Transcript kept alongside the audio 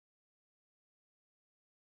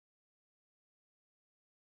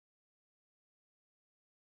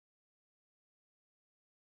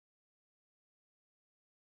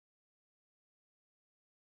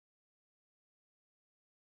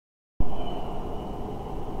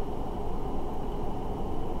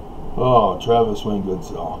Oh, Travis Wayne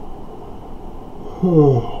Goodsell.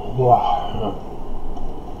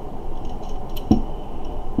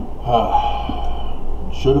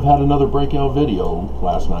 Should have had another breakout video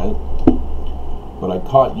last night, but I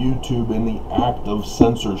caught YouTube in the act of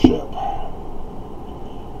censorship.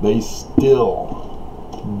 They still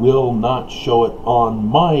will not show it on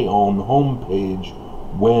my own homepage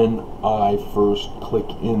when I first click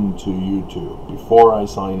into YouTube, before I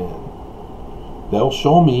sign in. They'll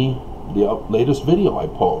show me the latest video I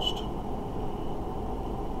post,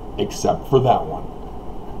 except for that one.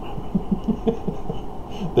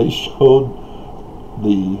 They showed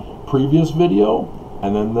the previous video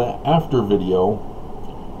and then the after video.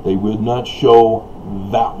 They would not show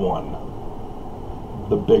that one,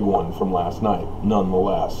 the big one from last night,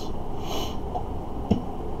 nonetheless.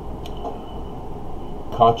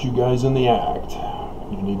 Caught you guys in the act.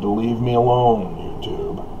 You need to leave me alone,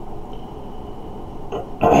 YouTube.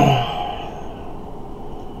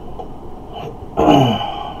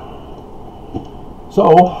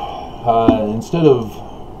 So, instead of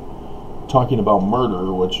talking about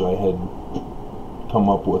murder, which I had come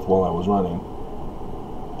up with while I was running,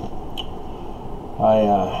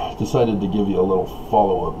 I decided to give you a little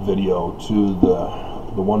follow-up video to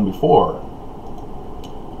the one before.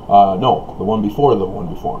 No, the one before the one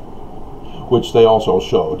before, which they also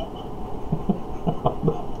showed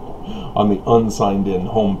on the unsigned in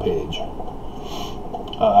homepage.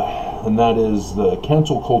 And that is the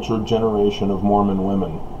cancel culture generation of Mormon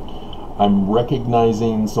women. I'm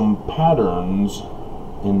recognizing some patterns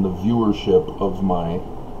in the viewership of my...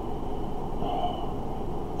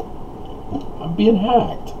 I'm being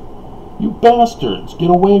hacked. You bastards, get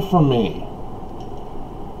away from me.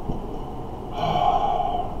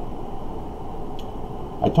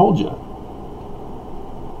 I told you,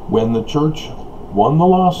 when the church won the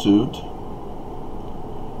lawsuit,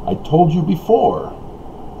 I told you before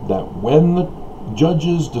that when the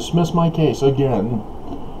judges dismiss my case again,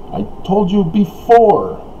 I told you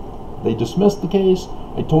before they dismissed the case,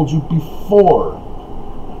 I told you before,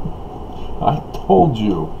 I told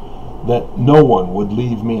you that no one would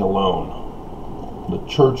leave me alone. The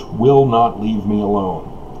church will not leave me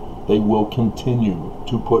alone. They will continue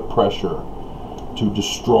to put pressure to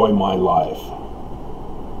destroy my life.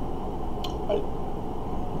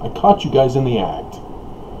 I caught you guys in the act.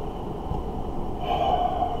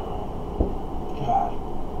 God.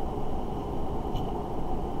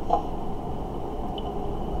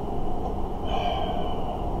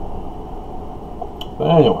 But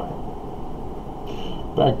anyway,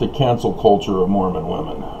 back to cancel culture of Mormon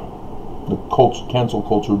women. The cancel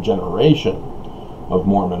culture generation of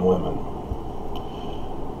Mormon women.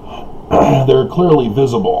 They're clearly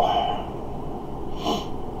visible.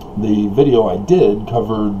 The video I did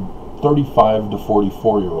covered 35 to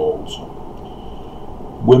 44-year-olds.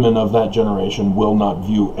 Women of that generation will not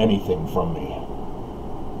view anything from me.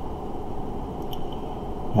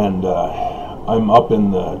 And I'm up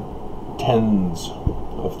in the tens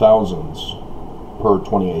of thousands per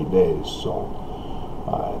 28 days, so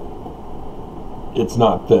it's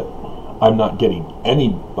not that I'm not getting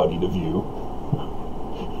anybody to view.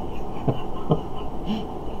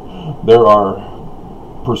 There are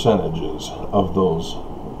percentages of those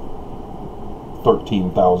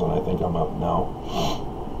 13,000, I think I'm up now,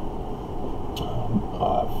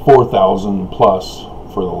 4,000 plus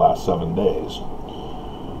for the last 7 days.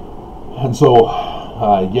 And so,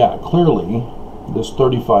 yeah, clearly this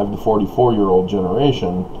 35 to 44-year-old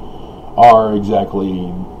generation are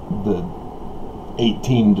exactly the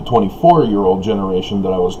 18 to 24-year-old generation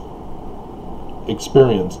that I was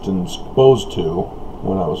experienced and exposed to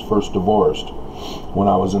when I was first divorced, when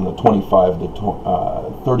I was in the 25 to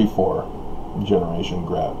 34 generation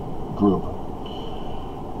group,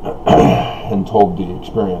 and told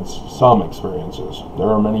some experiences. There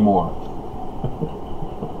are many more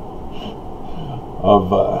of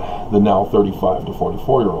the now 35 to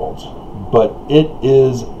 44-year-olds. But it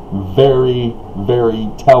is very, very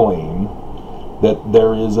telling that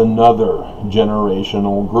there is another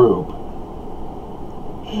generational group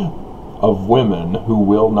of women who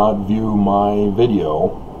will not view my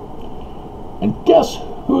video. And guess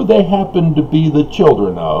who they happen to be the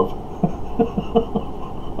children of?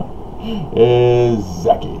 Is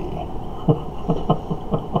Zeki.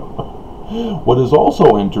 What is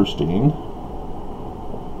also interesting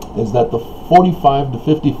is that the 45 to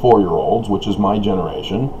 54-year-olds, which is my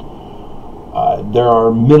generation, there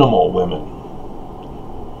are minimal women.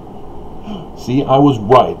 See, I was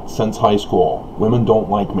right since high school. Women don't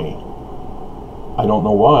like me. I don't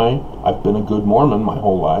know why. I've been a good Mormon my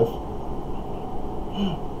whole life.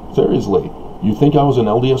 Seriously. You think I was an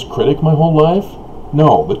LDS critic my whole life?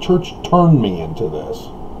 No, the church turned me into this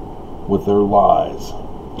with their lies.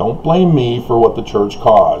 Don't blame me for what the church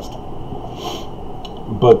caused.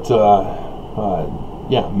 But,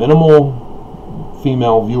 yeah, minimal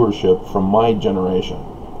female viewership from my generation.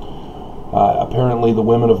 Apparently the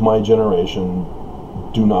women of my generation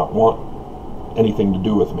do not want anything to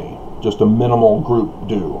do with me. Just a minimal group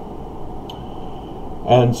do.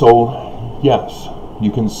 And so, yes,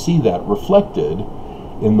 you can see that reflected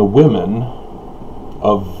in the women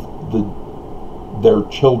of their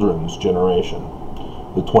children's generation,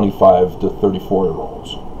 the 25 to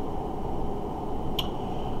 34-year-olds.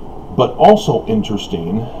 But also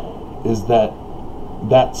interesting is that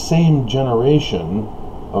that same generation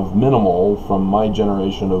of minimal from my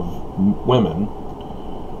generation of women,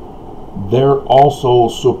 they're also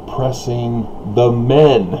suppressing the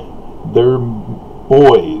men, their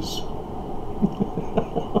boys,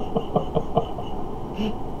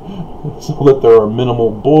 so that there are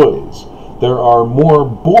minimal boys. There are more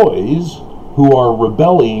boys who are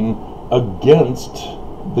rebelling against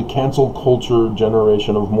the cancel culture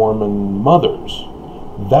generation of Mormon mothers.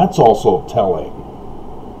 That's also telling.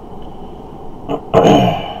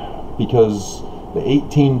 Because the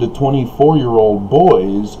 18 to 24-year-old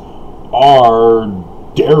boys are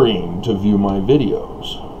daring to view my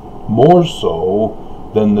videos, more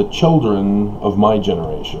so than the children of my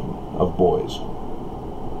generation of boys.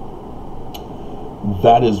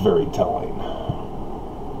 That is very telling.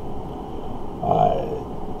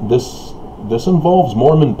 This involves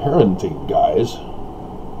Mormon parenting, guys.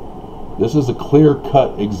 This is a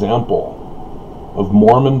clear-cut example of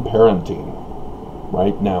Mormon parenting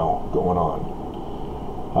right now going on.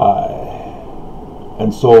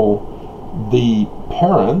 And so the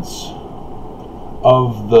parents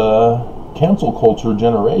of the cancel culture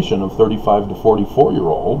generation of 35 to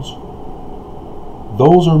 44-year-olds,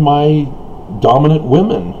 those are my dominant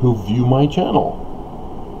women who view my channel.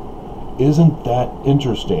 Isn't that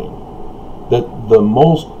interesting? That the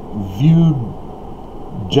most viewed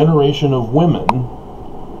generation of women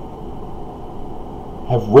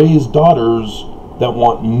have raised daughters that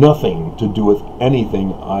want nothing to do with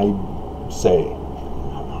anything I say.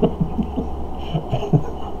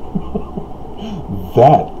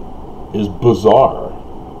 That is bizarre.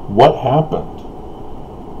 What happened?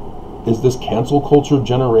 Is this cancel culture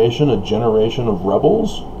generation a generation of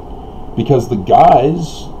rebels? Because the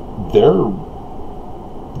guys, they're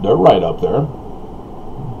right up there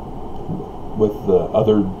with the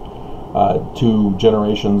other 2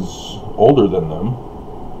 generations older than them.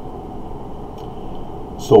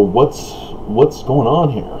 So what's going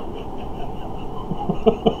on here?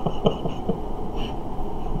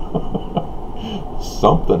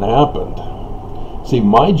 Something happened. See,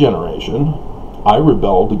 my generation, I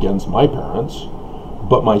rebelled against my parents,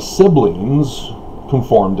 but my siblings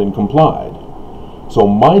conformed and complied. So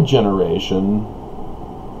my generation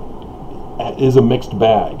is a mixed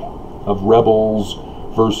bag of rebels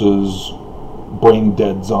versus brain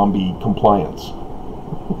dead zombie compliance.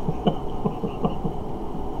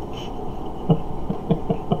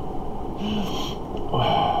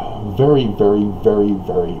 Very, very, very,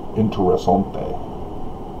 very interessante.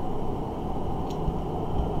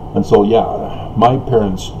 And so, yeah, my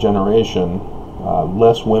parents' generation,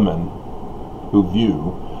 less women who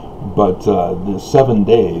view, but the 7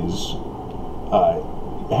 days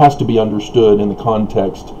has to be understood in the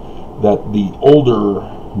context that the older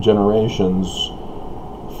generations,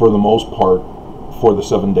 for the most part, for the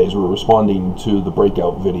 7 days, were responding to the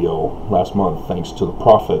breakout video last month, thanks to the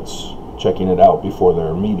prophets checking it out before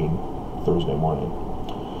their meeting Thursday morning.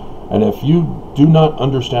 And if you do not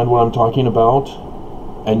understand what I'm talking about,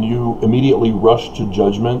 and you immediately rush to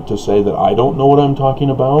judgment to say that I don't know what I'm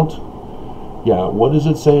talking about, yeah, what does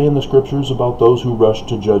it say in the scriptures about those who rush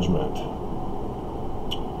to judgment?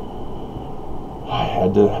 I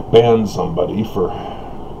had to ban somebody for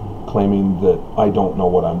claiming that I don't know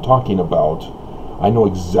what I'm talking about. I know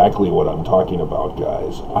exactly what I'm talking about,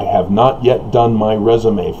 guys. I have not yet done my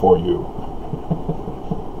resume for you.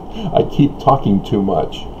 I keep talking too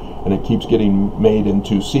much, and it keeps getting made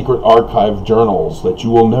into secret archive journals that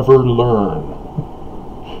you will never learn.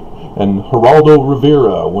 And Geraldo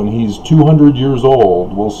Rivera, when he's 200 years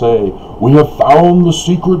old, will say, "We have found the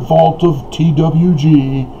secret vault of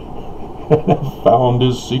TWG," and have found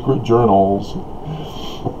his secret journals.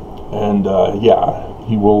 And yeah,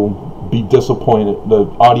 he will be disappointed. The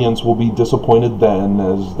audience will be disappointed then,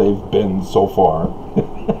 as they've been so far.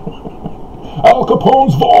 Al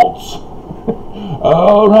Capone's vaults.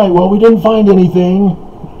 All right, well, we didn't find anything,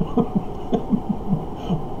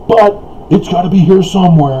 but it's got to be here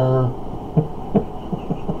somewhere.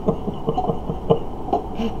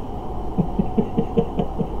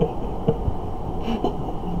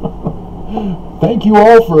 thank you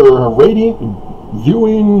all for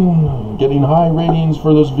viewing, getting high ratings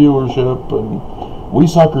for this viewership, and we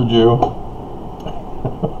suckered you.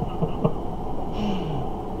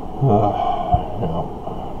 Yeah.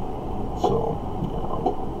 So,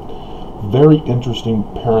 yeah. Very interesting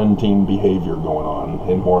parenting behavior going on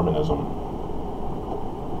in Mormonism.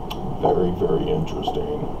 Very, very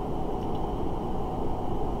interesting.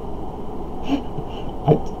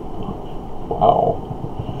 Wow.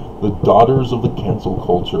 The daughters of the cancel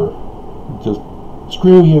culture. Just,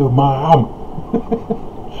 screw you, Mom.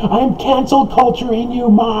 I'm cancel culturing you,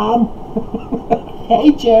 Mom. I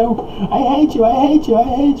hate you. I hate you. I hate you. I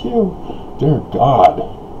hate you. Dear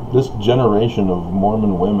God, this generation of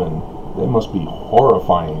Mormon women, they must be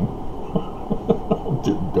horrifying.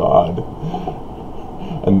 Dear God.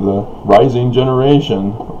 And the rising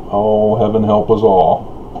generation, oh, heaven help us all.